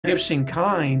Gifts in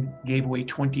Kind gave away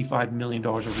 $25 million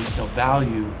of retail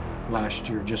value last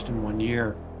year, just in 1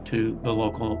 year, to the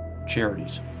local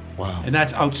charities. Wow. And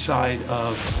that's outside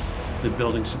of the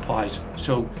building supplies.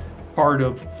 So part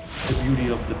of the beauty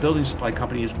of the building supply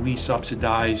company is we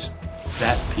subsidize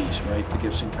that piece, right? The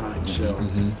gifts in kind. So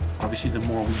obviously the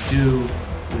more we do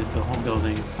with the home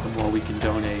building, the more we can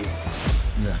donate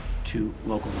to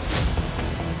local.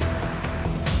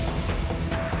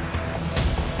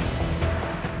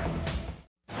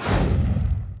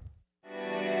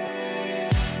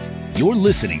 You're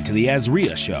listening to The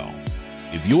Azria Show.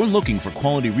 If you're looking for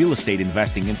quality real estate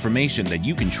investing information that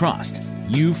you can trust,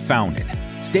 you've found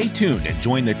it. Stay tuned and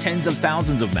join the tens of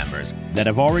thousands of members that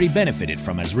have already benefited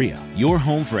from Azria, your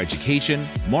home for education,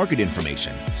 market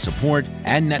information, support,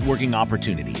 and networking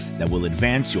opportunities that will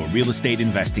advance your real estate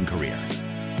investing career.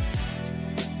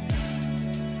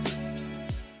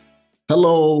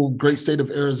 Hello, great state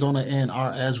of Arizona and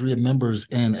our Azria members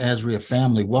and Azria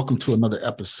family. Welcome to another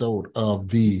episode of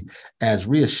the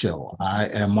Azria Show. I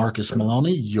am Marcus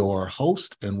Maloney, your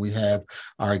host, and we have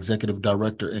our executive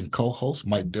director and co-host,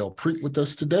 Mike Del Preet, with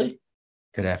us today.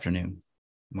 Good afternoon,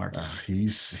 Marcus.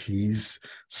 He's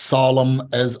solemn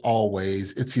as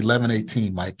always. It's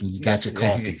 11:18, Mike, and you got your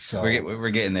coffee. So we're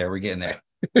getting there. We're getting there.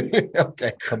 Okay.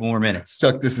 A couple more minutes.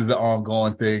 Chuck, this is the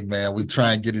ongoing thing, man. We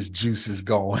try and get his juices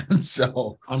going.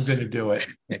 So I'm going to do it.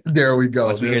 There we go.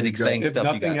 Once we hear the exciting If stuff,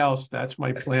 nothing else, that's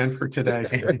my plan for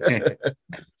today.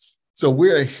 So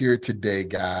we're here today,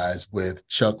 guys, with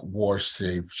Chuck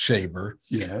Warshaver.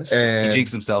 Yes. And he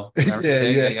jinxed himself. Yeah.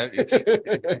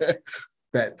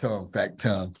 Fat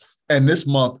tongue. And this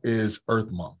month is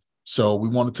Earth Month. So we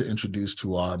wanted to introduce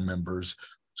to our members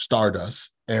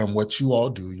Stardust and what you all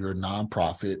do. You're a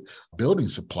nonprofit building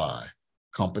supply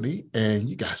company, and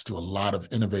you guys do a lot of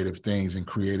innovative things and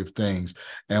creative things.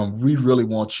 And we really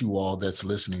want you all that's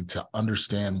listening to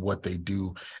understand what they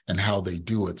do and how they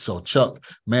do it. So Chuck,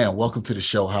 man, welcome to the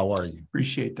show. How are you?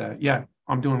 Appreciate that. Yeah,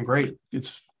 I'm doing great.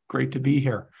 It's great to be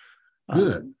here.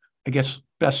 Good. I guess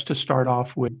best to start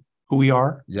off with who we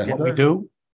are, what we do,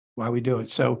 why we do it.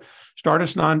 So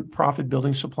Stardust Nonprofit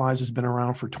Building Supplies has been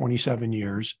around for 27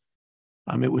 years.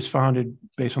 It was founded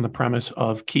based on the premise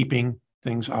of keeping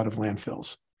things out of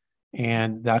landfills.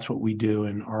 And that's what we do.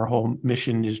 And our whole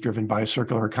mission is driven by a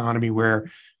circular economy where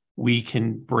we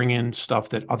can bring in stuff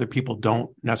that other people don't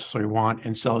necessarily want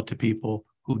and sell it to people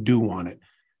who do want it.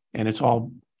 And it's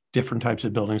all different types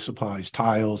of building supplies: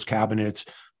 tiles, cabinets,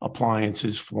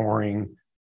 appliances, flooring,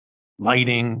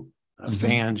 lighting,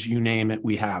 fans, you name it,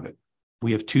 we have it.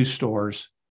 We have two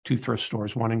thrift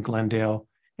stores, one in Glendale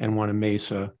and one in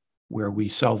Mesa, where we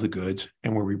sell the goods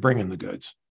and where we bring in the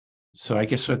goods. So I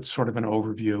guess that's sort of an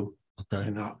overview. Okay.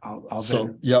 And I'll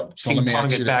So let me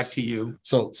ask you back to you.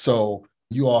 So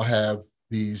you all have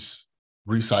these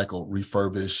recycled,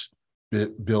 refurbished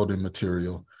building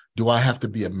material. Do I have to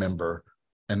be a member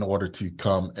in order to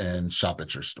come and shop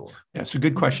at your store? Yeah, it's a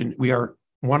good question. We are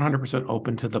 100%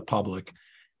 open to the public,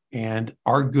 and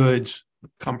our goods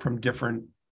come from different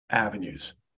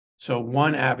avenues. So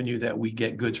one avenue that we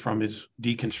get goods from is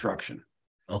deconstruction.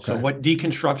 Okay. So what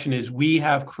deconstruction is, we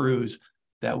have crews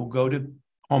that will go to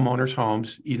homeowners'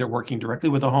 homes, either working directly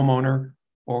with a homeowner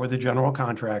or with a general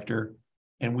contractor,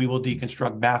 and we will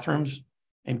deconstruct bathrooms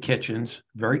and kitchens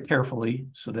very carefully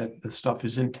so that the stuff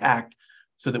is intact,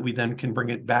 so that we then can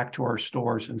bring it back to our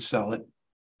stores and sell it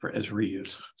as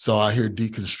reuse. So I hear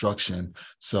deconstruction,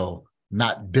 so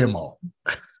not demo.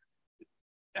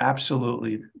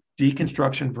 Absolutely.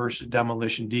 Deconstruction versus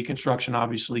demolition. Deconstruction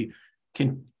obviously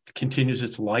continues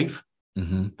its life.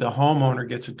 The homeowner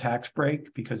gets a tax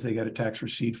break because they get a tax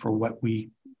receipt for what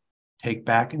we take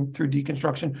back through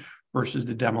deconstruction, versus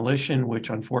the demolition,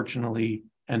 which unfortunately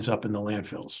ends up in the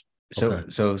landfills.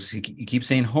 So you keep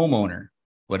saying homeowner.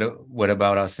 What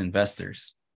about us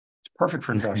investors? It's perfect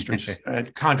for investors.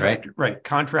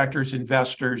 Contractors,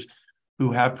 investors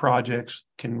who have projects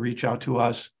can reach out to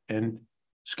us and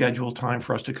schedule time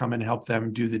for us to come and help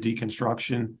them do the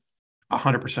deconstruction.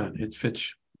 100%. It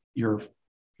fits your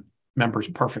members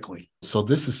perfectly. So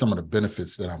this is some of the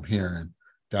benefits that I'm hearing,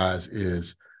 guys,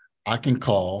 is I can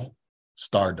call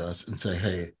Stardust and say,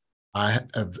 hey, I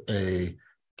have a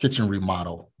kitchen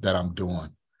remodel that I'm doing.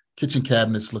 Kitchen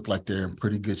cabinets look like they're in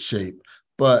pretty good shape,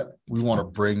 but we want to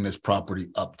bring this property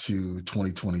up to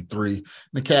 2023. And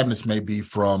the cabinets may be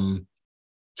from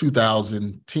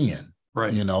 2010.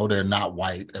 Right. You know, they're not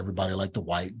white. Everybody like the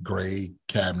white, gray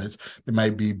cabinets. They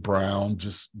might be brown,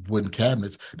 just wooden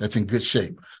cabinets that's in good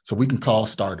shape. So we can call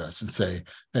Stardust and say,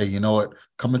 hey, you know what?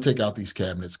 Come and take out these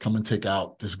cabinets. Come and take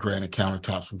out this granite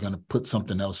countertops. We're going to put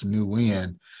something else new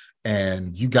in.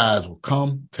 and you guys will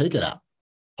come, take it out,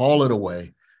 haul it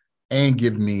away, and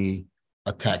give me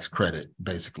a tax credit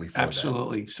basically for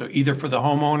Absolutely. So either for the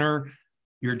homeowner,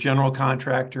 your general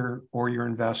contractor, or your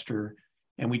investor,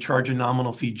 and we charge a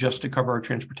nominal fee just to cover our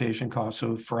transportation costs.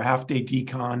 So for a half-day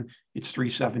decon, it's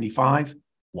 $375.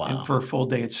 Wow. And for a full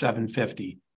day, it's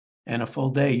 $750. And a full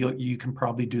day, you can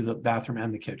probably do the bathroom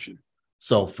and the kitchen.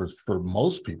 So for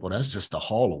most people, that's just a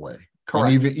haul away.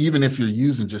 Correct. And even if you're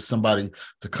using just somebody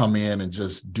to come in and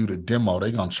just do the demo,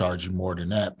 they're gonna charge you more than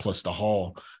that, plus the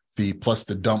haul fee, plus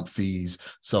the dump fees.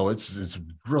 So it's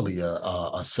really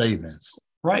a savings.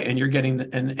 Right. And you're getting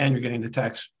and you're getting the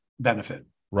tax benefit.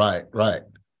 Right.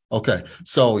 Okay.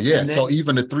 So yeah, then, so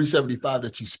even the $375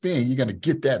 that you spend, you're gonna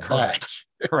get that back.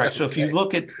 Correct. So if you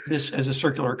look at this as a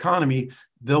circular economy,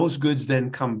 those goods then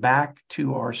come back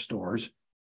to our stores.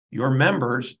 Your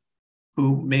members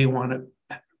who may want to,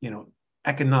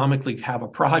 economically have a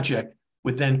project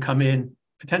would then come in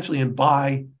potentially and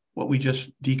buy what we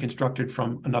just deconstructed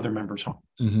from another member's home.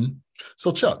 Mm-hmm.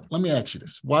 So Chuck, let me ask you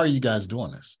this. Why are you guys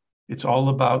doing this? It's all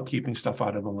about keeping stuff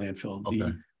out of the landfill.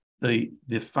 Okay.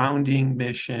 The founding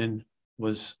mission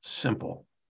was simple.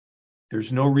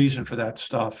 There's no reason for that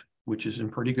stuff, which is in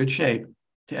pretty good shape,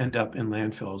 to end up in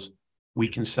landfills. We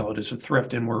can sell it as a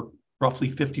thrift, and we're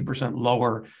roughly 50%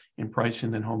 lower in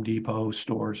pricing than Home Depot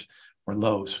stores or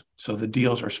Lowe's. So the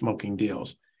deals are smoking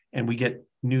deals, and we get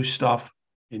new stuff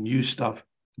and used stuff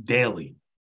daily.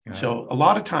 So a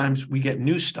lot of times we get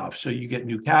new stuff. So you get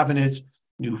new cabinets,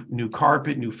 new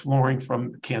carpet, new flooring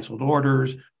from canceled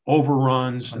orders,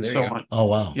 overruns, and so on. Oh,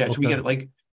 wow. Yeah. So we get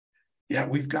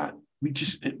we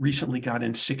just recently got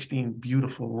in 16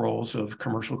 beautiful rolls of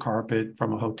commercial carpet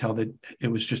from a hotel that it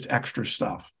was just extra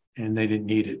stuff and they didn't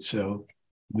need it. So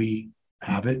we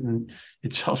have it and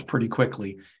it sells pretty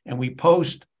quickly. And we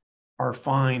post our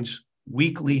finds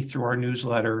weekly through our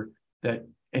newsletter that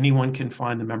anyone can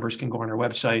find. The members can go on our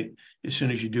website. As soon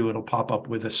as you do, it'll pop up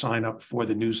with a sign up for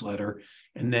the newsletter.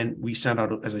 And then we send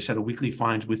out, as I said, a weekly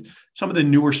finds with some of the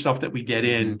newer stuff that we get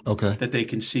in that they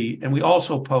can see. And we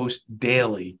also post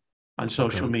daily on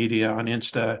social media, on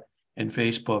Insta and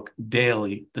Facebook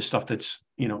daily, the stuff that's,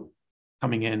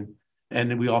 coming in. And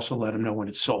then we also let them know when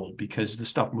it's sold because the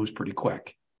stuff moves pretty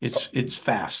quick. It's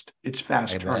fast. It's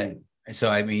fast turning.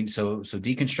 So, so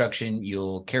deconstruction,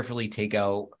 you'll carefully take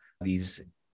out these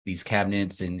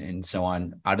cabinets and so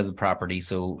on out of the property.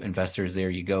 So investors,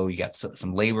 there you go. You got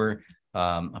some labor,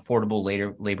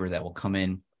 affordable labor that will come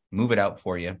in, move it out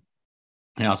for you.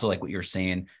 And also like what you're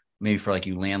saying, maybe for like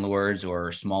you landlords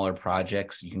or smaller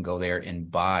projects, you can go there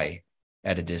and buy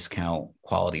at a discount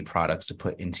quality products to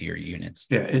put into your units.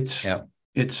 Yeah,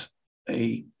 it's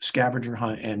a scavenger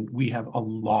hunt, and we have a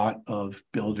lot of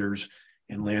builders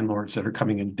and landlords that are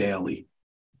coming in daily,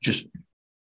 just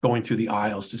going through the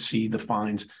aisles to see the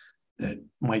finds that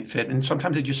might fit. And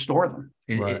sometimes they just store them.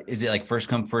 Is it like first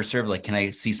come, first serve? Like, can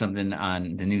I see something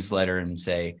on the newsletter and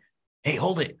say, hey,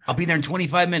 hold it, I'll be there in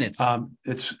 25 minutes?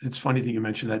 It's funny that you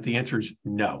mentioned that. The answer is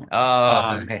no.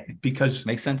 Okay. Because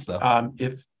makes sense though.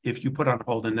 If you put on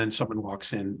hold and then someone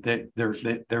walks in, they're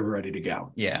ready to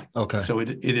go. Yeah. Okay. So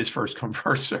it is first come,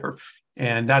 first serve.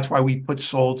 And that's why we put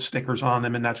sold stickers on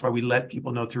them. And that's why we let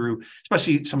people know through,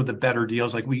 especially some of the better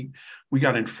deals. Like we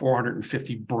got in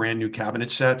 450 brand new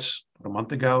cabinet sets a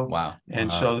month ago. Wow.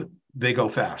 And so they go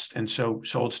fast. And so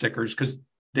sold stickers, because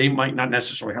they might not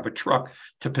necessarily have a truck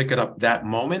to pick it up that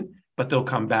moment, but they'll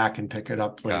come back and pick it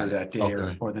up later that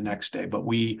day or the next day. But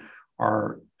we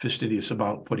are fastidious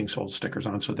about putting sold stickers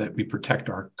on so that we protect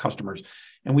our customers.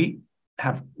 And we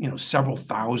have, several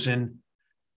thousand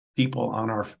people on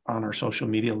our social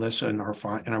media list and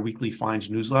our weekly finds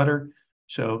newsletter.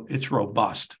 So it's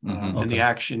robust. And the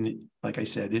action, like I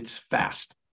said, it's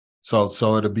fast. So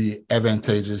it'll be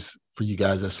advantageous for you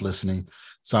guys that's listening.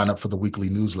 Sign up for the weekly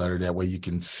newsletter. That way you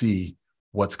can see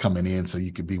what's coming in, so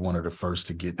you could be one of the first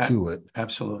to get to it.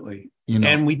 Absolutely.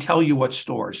 And we tell you what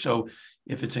stores. So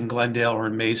if it's in Glendale or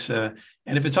in Mesa,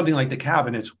 and if it's something like the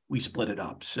cabinets, we split it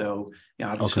up. So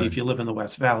obviously, if you live in the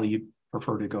West Valley, you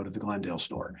prefer to go to the Glendale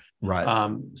store. Right.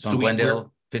 So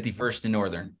Glendale, 51st and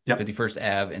Northern, 51st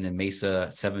Ave, and then Mesa,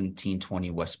 1720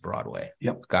 West Broadway.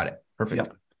 Yep. Got it. Perfect.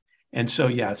 Yep. And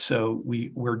so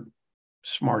we're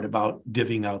smart about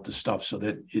divvying out the stuff so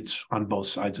that it's on both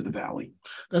sides of the valley.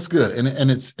 That's good.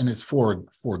 And it's for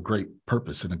a great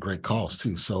purpose and a great cause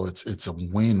too. So it's a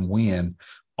win-win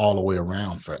all the way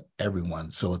around for everyone.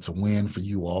 So it's a win for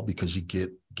you all because you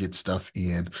get stuff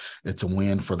in. It's a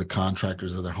win for the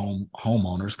contractors or the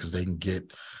homeowners because they can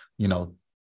get,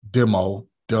 demo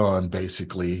done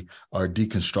basically, or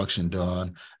deconstruction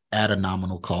done at a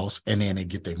nominal cost, and then they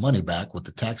get their money back with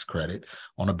the tax credit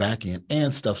on the back end,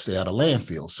 and stuff stay out of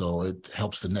landfill. So it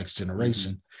helps the next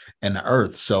generation and the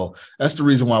earth. So that's the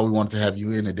reason why we wanted to have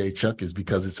you in today, Chuck, is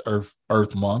because it's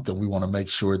Earth Month, and we want to make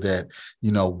sure that,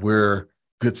 we're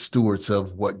good stewards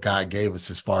of what God gave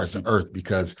us as far as the earth,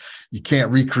 because you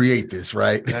can't recreate this,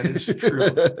 right? That is true.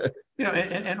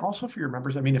 And also for your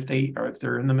members, I mean, if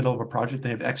they're in the middle of a project, they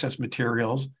have excess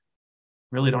materials,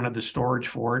 really don't have the storage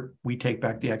for it, we take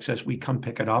back the excess, we come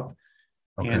pick it up.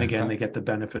 Okay. And again, they get the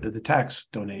benefit of the tax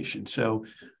donation. So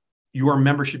your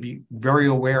members should be very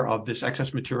aware of this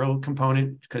excess material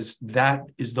component, because that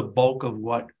is the bulk of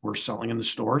what we're selling in the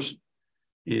stores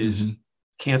is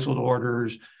canceled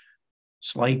orders,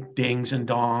 slight dings and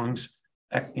dongs,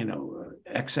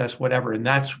 excess, whatever. And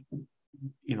that's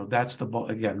the bulk.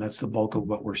 Again, that's the bulk of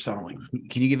what we're selling.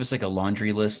 Can you give us like a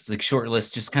laundry list, like short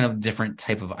list, just kind of different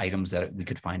type of items that we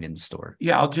could find in the store?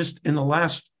 Yeah, in the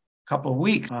last couple of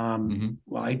weeks, we're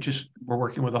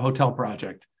working with a hotel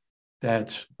project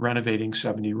that's renovating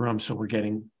 70 rooms. So we're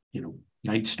getting,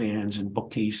 nightstands and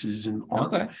bookcases and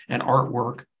art and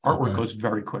artwork. Artwork goes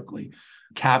very quickly.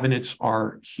 Cabinets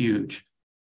are huge.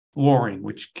 Flooring,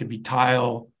 which can be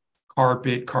tile,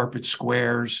 carpet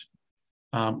squares.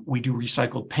 We do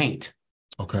recycled paint.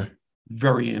 Okay.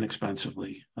 Very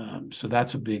inexpensively. So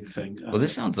that's a big thing. Well,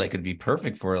 this sounds like it'd be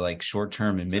perfect for like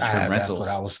short-term and mid-term rentals. That's what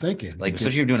I was thinking. Like,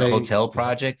 especially if you're doing a hotel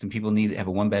project and people have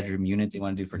a 1-bedroom unit they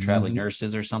want to do for traveling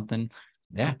nurses or something.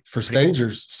 Yeah. For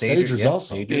stagers. Stagers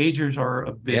also. Stagers are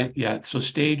a big, So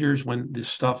stagers, when this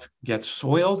stuff gets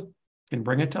soiled, can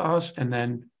bring it to us. And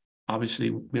then obviously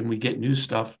when we get new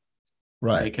stuff,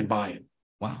 they can buy it.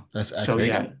 Wow. That's actually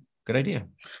good idea.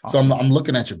 Awesome. So I'm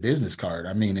looking at your business card.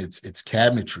 I mean, it's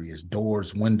cabinetry, it's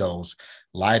doors, windows,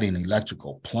 lighting,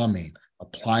 electrical, plumbing,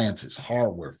 appliances,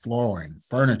 hardware, flooring,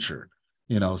 furniture,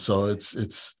 so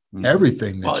it's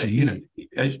everything that you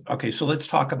need. Okay, so let's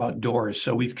talk about doors.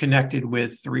 So we've connected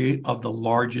with 3 of the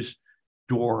largest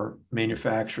door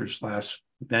manufacturers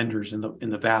 / vendors in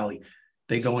the Valley.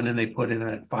 They go in and they put in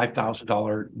a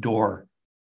 $5,000 door.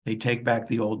 They take back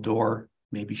the old door.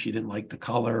 Maybe she didn't like the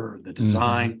color or the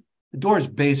design. The door is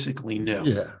basically new.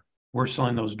 Yeah. We're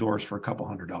selling those doors for a couple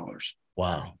 $100.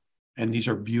 Wow. And these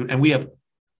are beautiful. And we have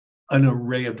an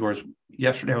array of doors.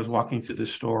 Yesterday, I was walking through the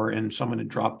store and someone had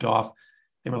dropped off.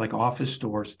 They were like office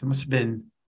doors. There must have been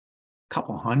a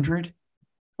couple $100,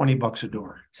 $20 a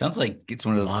door. Sounds like it's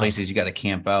one of those places you got to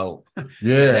camp out.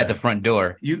 At the front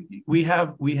door. We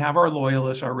have our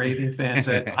loyalists, our raving fans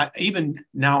that even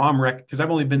now because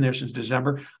I've only been there since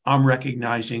December. I'm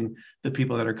recognizing the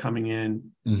people that are coming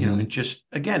in, and just,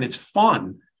 again, it's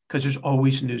fun because there's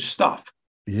always new stuff.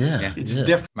 Yeah. It's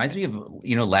different. Reminds me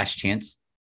of, Last Chance.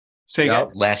 Say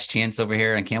that. Last Chance over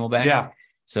here on Camelback. Yeah.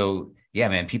 So yeah,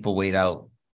 man, people wait out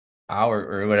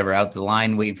out the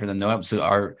line waiting for them to know. So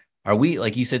are we,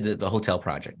 like you said, the hotel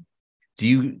project?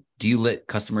 Do you let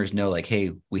customers know, like,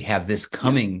 hey, we have this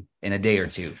coming in a day or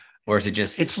two, or is it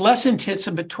just? It's less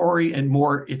anticipatory and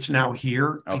more. It's now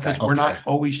here because we're not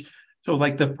always. So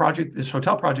like this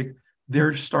hotel project,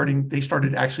 they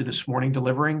started actually this morning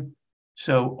delivering.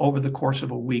 So over the course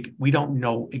of a week, we don't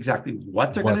know exactly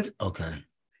what they're going to. Okay.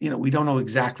 We don't know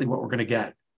exactly what we're going to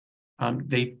get.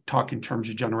 They talk in terms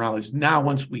of generalities. Now,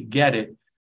 once we get it,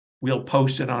 we'll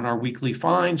post it on our weekly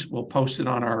finds. We'll post it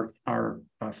on our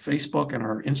Facebook and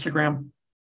our Instagram,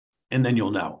 and then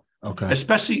you'll know. Okay.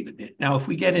 Especially now, if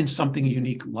we get in something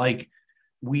unique, like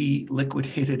we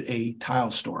liquidated a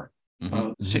tile store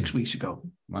 6 weeks ago.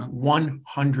 Wow.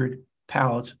 100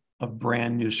 pallets of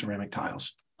brand new ceramic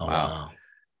tiles. Oh, wow.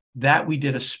 That we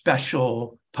did a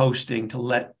special posting to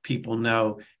let people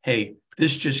know, hey,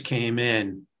 this just came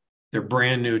in. They're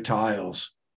brand new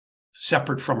tiles,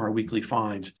 separate from our weekly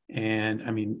finds. And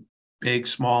I mean, big,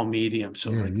 small, medium.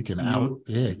 So you can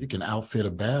outfit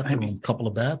a bathroom, a couple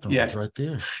of bathrooms right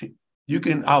there. You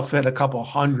can outfit a couple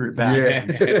 100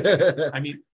 bathrooms. Yeah. I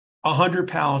mean, 100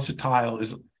 pallets of tile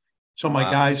is. So my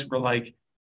guys were like,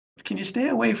 "Can you stay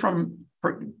away from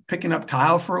picking up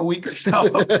tile for a week or so?" We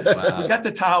got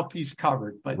the tile piece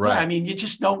covered, but yeah, I mean, you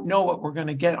just don't know what we're going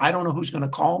to get. I don't know who's going to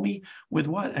call me with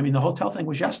what. I mean, the hotel thing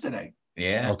was yesterday.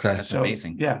 Yeah. Okay. That's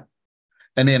amazing. Yeah.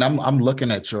 And then I'm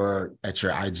looking at your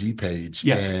IG page,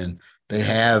 and they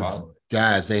have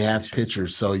they have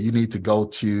pictures. So you need to go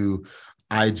to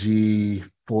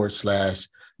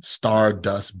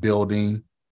IG/Stardust Building.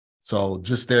 So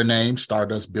just their name,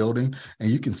 Stardust Building, and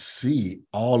you can see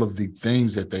all of the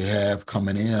things that they have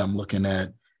coming in. I'm looking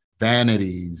at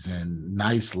vanities and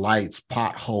nice lights,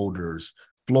 pot holders,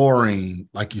 flooring,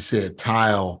 like you said,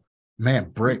 tile,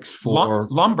 Man, bricks for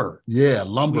lumber. Yeah,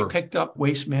 lumber. We picked up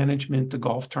Waste Management, the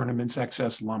golf tournaments,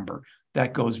 excess lumber.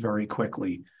 That goes very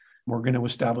quickly. We're going to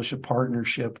establish a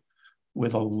partnership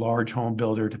with a large home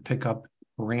builder to pick up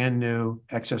brand new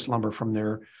excess lumber from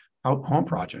their home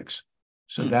projects.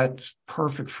 So that's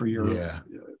perfect for your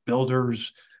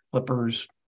builders, flippers.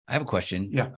 I have a question.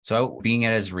 Yeah. So being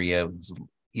at AZREIA,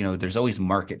 there's always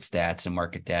market stats and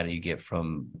market data you get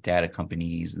from data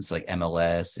companies. It's like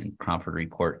MLS and Cromford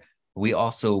Report. We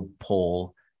also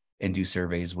poll and do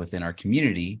surveys within our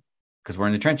community because we're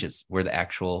in the trenches. We're the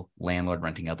actual landlord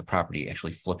renting out the property,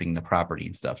 actually flipping the property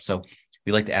and stuff. So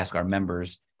we like to ask our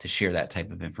members to share that type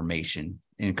of information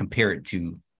and compare it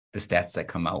to the stats that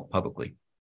come out publicly.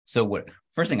 So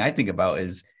first thing I think about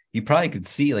is you probably could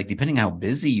see, like, depending on how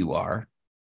busy you are,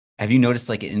 have you noticed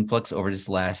like an influx over this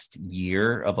last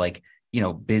year of like,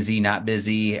 busy, not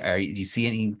busy? Do you see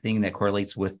anything that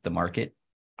correlates with the market?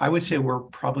 I would say we're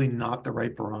probably not the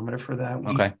right barometer for that.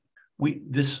 Okay.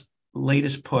 This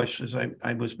latest push, as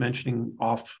I was mentioning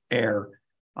off air,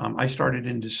 I started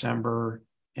in December,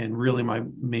 and really my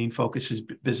main focus is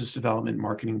business development,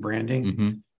 marketing, branding. Mm-hmm.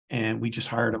 And we just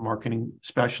hired a marketing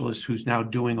specialist who's now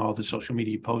doing all the social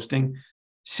media posting.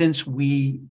 Since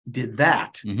we did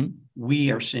that,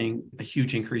 we are seeing a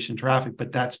huge increase in traffic,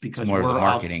 but that's because we're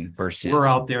marketing versus we're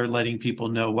out there letting people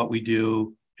know what we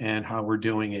do and how we're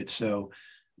doing it. So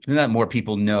not more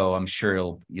people know, I'm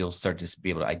sure you'll start to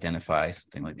be able to identify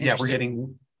something like that. Yeah, we're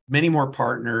getting many more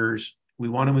partners. We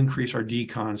want to increase our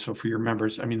decon. So for your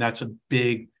members, I mean, that's a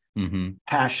big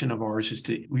passion of ours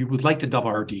we would like to double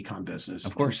our decon business.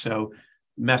 Of course. And so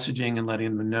messaging and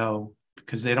letting them know,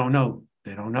 because they don't know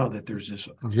that there's this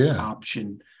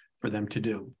option for them to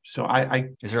do. So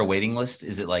is there a waiting list?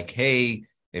 Is it like, hey,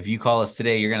 if you call us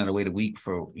today, you're going to have to wait a week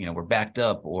for, we're backed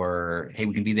up, or, hey,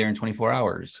 we can be there in 24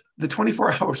 hours. The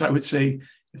 24 hours, I would say,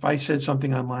 if I said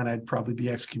something online, I'd probably be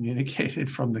excommunicated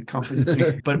from the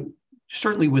company, but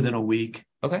certainly within a week.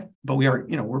 Okay. But we are,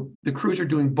 the crews are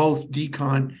doing both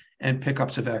decon and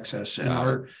pickups of excess, and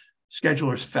our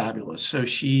scheduler is fabulous. So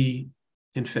she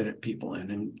can fit people in.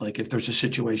 And like, if there's a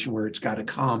situation where it's got to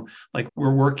come, like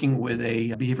we're working with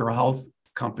a behavioral health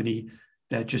company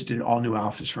that just did all new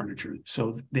office furniture.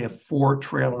 So they have 4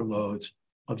 trailer loads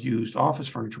of used office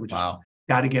furniture, which got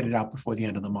to get it out before the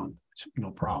end of the month. It's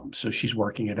no problem. So she's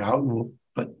working it out,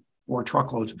 but 4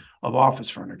 truckloads of office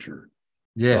furniture.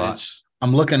 Yeah,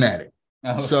 I'm looking at it.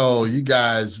 So you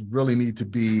guys really need to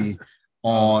be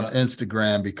on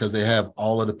Instagram because they have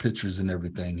all of the pictures and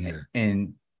everything here.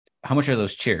 And how much are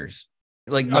those chairs?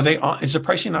 Like, are they on? Is the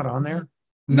pricing not on there?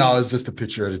 No, it's just a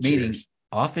picture of the chairs.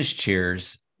 Office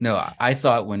chairs. No, I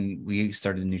thought when we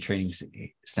started the new training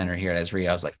center here at AZREIA,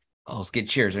 I was like, let's get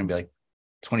chairs. They're going to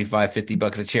be like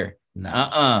 $25-$50 a chair.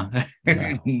 No.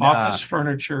 Office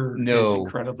furniture is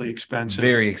incredibly expensive.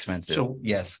 Very expensive. So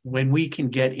yes, when we can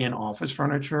get in office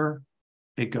furniture,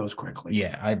 it goes quickly.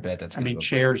 Yeah, I bet that's.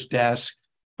 Chairs, desks,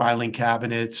 filing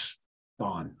cabinets,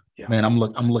 gone. Yeah. Man, I'm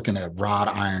looking at wrought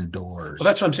iron doors. Well,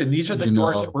 that's what I'm saying. These are the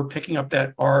doors that we're picking up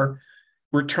that are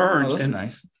returned. Those are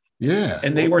nice. Yeah.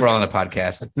 And we're on a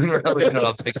podcast.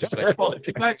 Well, if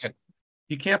you guys,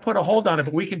 you can't put a hold on it,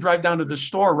 but we can drive down to the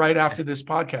store right after this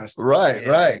podcast. Right.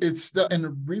 And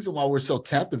the reason why we're so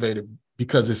captivated,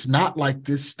 because it's not like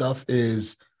this stuff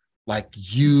is like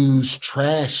used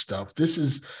trash stuff.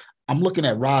 I'm looking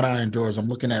at wrought iron doors. I'm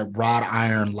looking at wrought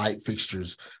iron light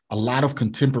fixtures, a lot of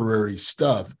contemporary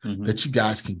stuff that you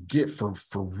guys can get for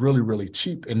really, really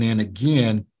cheap. And then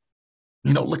again,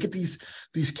 look at these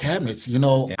cabinets,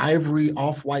 ivory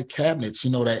off-white cabinets,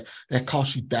 that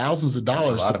cost you thousands of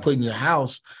dollars to put in your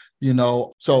house,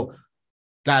 So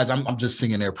guys, I'm just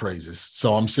singing their praises.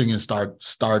 So I'm singing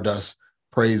Stardust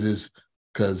praises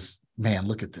because, man,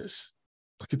 look at this.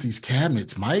 Look at these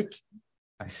cabinets, Mike.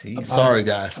 I see. Sorry,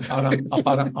 guys. I'd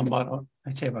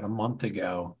say about a month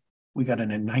ago, we got in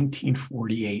a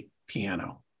 1948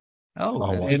 piano.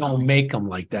 Oh, they don't make them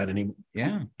like that anymore.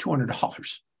 Yeah.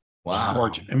 $200. Wow.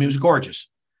 Gorgeous. I mean, it was gorgeous.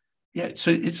 Yeah.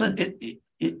 So it's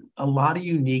a lot of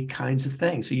unique kinds of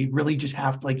things. So you really just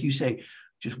have to, like you say,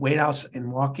 just wait out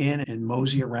and walk in and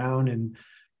mosey around, and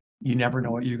you never know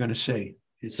what you're going to see.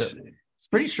 It's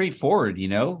pretty straightforward,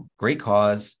 great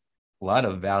cause, a lot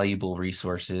of valuable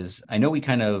resources. I know we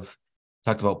kind of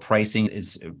talked about pricing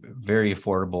is very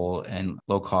affordable and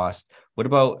low cost. What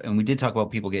about, and we did talk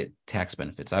about people get tax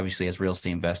benefits. Obviously, as real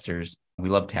estate investors, we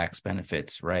love tax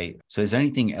benefits, right? So is there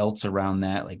anything else around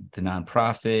that, like the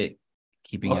nonprofit,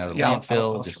 keeping out of the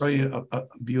landfill? I'll throw you a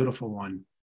beautiful one.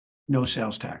 No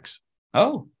sales tax.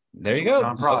 Oh, there you go.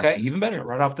 Okay, even better. So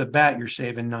right off the bat, you're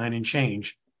saving $9 and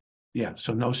change. Yeah,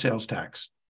 so no sales tax.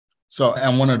 So,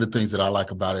 and one of the things that I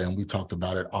like about it, and we talked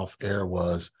about it off air,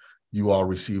 was you all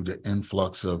received an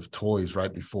influx of toys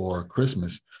right before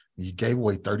Christmas. You gave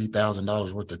away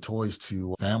 $30,000 worth of toys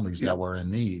to families that were in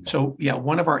need. So,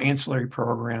 one of our ancillary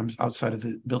programs outside of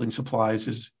the building supplies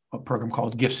is a program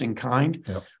called Gifts in Kind.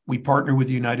 Yep. We partner with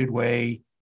United Way,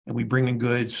 and we bring in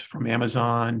goods from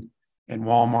Amazon and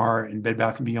Walmart and Bed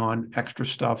Bath & Beyond, extra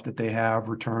stuff that they have,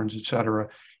 returns, et cetera,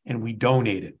 and we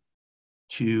donate it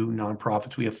to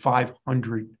nonprofits. We have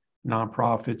 500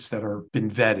 nonprofits that are been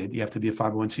vetted. You have to be a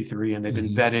 501c3, and they've been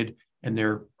vetted, and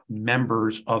they're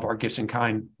members of our Gifts in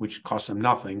Kind, which costs them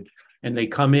nothing. And they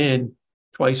come in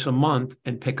twice a month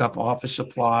and pick up office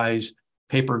supplies,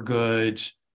 paper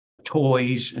goods,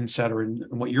 toys, et cetera. And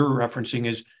what you're referencing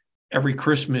is every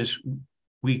Christmas,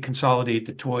 we consolidate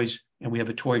the toys and we have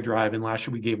a toy drive. And last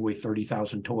year we gave away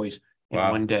 30,000 toys in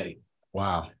one day.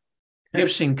 Wow.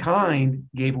 Gifts in Kind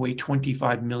gave away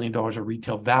 $25 million of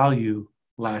retail value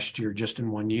last year, just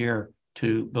in 1 year,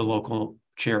 to the local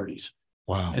charities.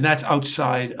 Wow. And that's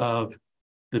outside of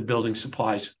the building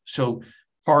supplies. So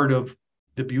part of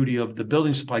the beauty of the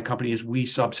building supply company is we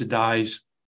subsidize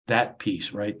that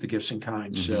piece, right? The Gifts in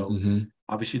Kind. So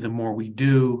obviously the more we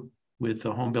do with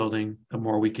the home building, the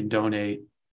more we can donate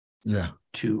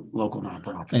to local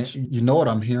nonprofits. And you know what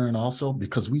I'm hearing also?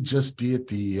 Because we just did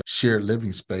the shared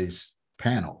living space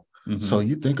panel. So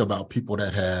you think about people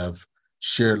that have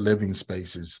shared living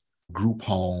spaces, group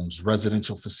homes,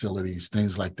 residential facilities,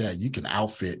 things like that. You can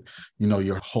outfit,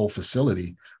 your whole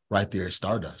facility right there at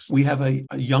Stardust. We have a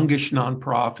youngish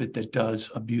nonprofit that does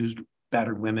abused,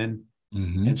 battered women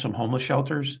in some homeless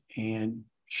shelters. And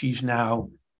she's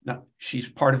she's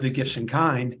part of the Gifts in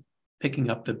Kind, picking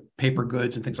up the paper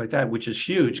goods and things like that, which is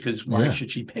huge, because why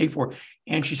should she pay for it?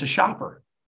 And she's a shopper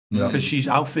because she's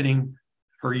outfitting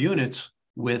her units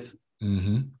with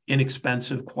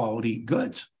inexpensive quality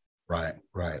goods. Right.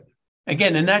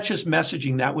 Again, and that's just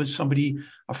messaging. That was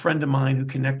a friend of mine who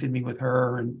connected me with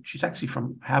her, and she's actually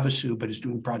from Havasu, but is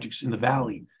doing projects in the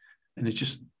Valley. And it's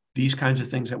just these kinds of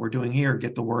things that we're doing here,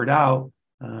 get the word out.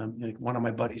 Like one of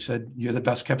my buddies said, you're the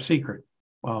best kept secret.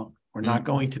 Well, we're not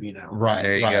going to be now. Right.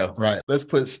 There you go. Right. Let's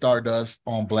put Stardust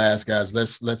on blast, guys.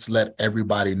 Let's let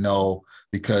everybody know,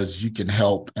 because you can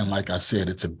help. And like I said,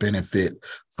 it's a benefit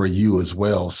for you as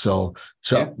well. So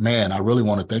Chuck, man, I really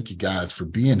want to thank you guys for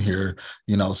being here.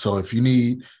 So if you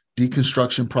need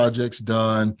deconstruction projects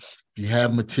done, if you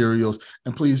have materials,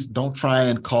 and please don't try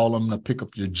and call them to pick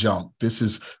up your junk. This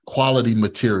is quality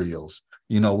materials.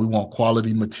 We want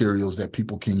quality materials that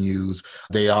people can use.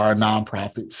 They are a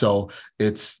nonprofit. So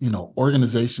it's,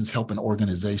 organizations helping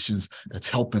organizations that's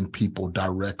helping people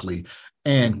directly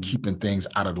and keeping things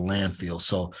out of the landfill.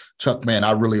 So Chuck, man,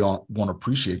 I really want to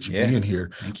appreciate you being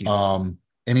here. Thank you.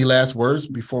 Any last words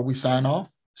before we sign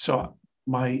off? So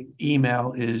my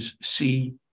email is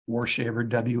cwarshaver,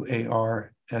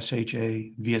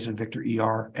 WARSHA, V as in Victor,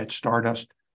 ER,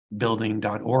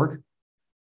 @stardustbuilding.org.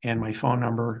 And my phone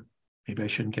number, maybe I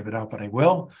shouldn't give it out, but I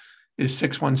will, is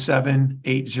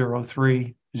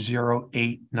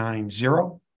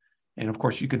 617-803-0890. And of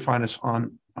course, you can find us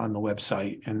on the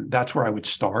website, and that's where I would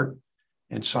start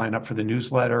and sign up for the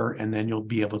newsletter. And then you'll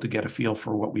be able to get a feel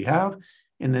for what we have,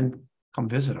 and then come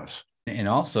visit us. And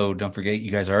also, don't forget, you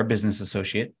guys are a business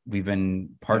associate. We've been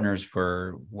partners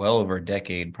for well over a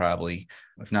decade, probably,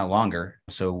 if not longer.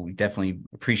 So we definitely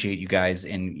appreciate you guys.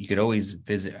 And you could always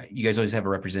visit. You guys always have a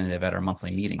representative at our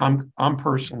monthly meeting. I'm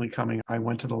personally coming. I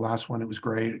went to the last one. It was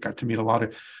great. I got to meet a lot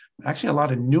of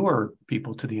newer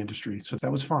people to the industry. So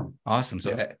that was fun. Awesome.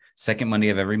 So second Monday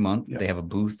of every month, they have a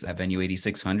booth at Venue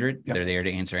 8600. They're there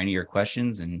to answer any of your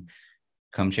questions, and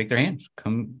come shake their hands.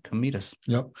 Come meet us.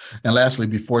 Yep. And lastly,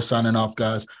 before signing off,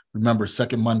 guys, remember,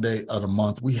 second Monday of the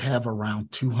month, we have around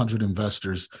 200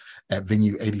 investors at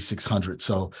Venue 8600.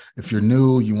 So if you're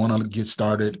new, you want to get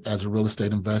started as a real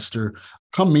estate investor,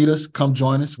 come meet us, come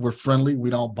join us. We're friendly. We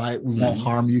don't bite. We won't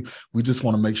harm you. We just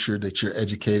want to make sure that you're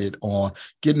educated on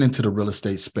getting into the real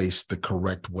estate space the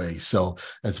correct way. So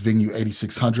that's Venue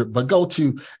 8600, but go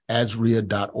to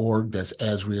asria.org. That's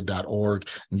asria.org.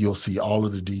 And you'll see all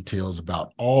of the details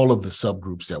about all of the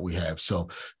subgroups that we have. So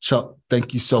Chuck,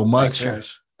 thank you so much. Thanks,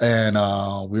 guys. And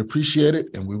we appreciate it.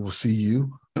 And we will see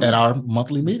you at our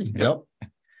monthly meeting. Yep.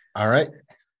 All right.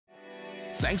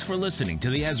 Thanks for listening to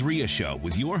the AZREIA Show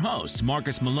with your hosts,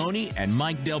 Marcus Maloney and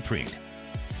Mike Delprete.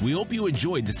 We hope you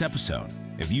enjoyed this episode.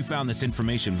 If you found this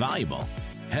information valuable,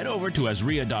 head over to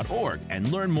AZREIA.org and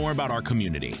learn more about our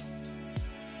community.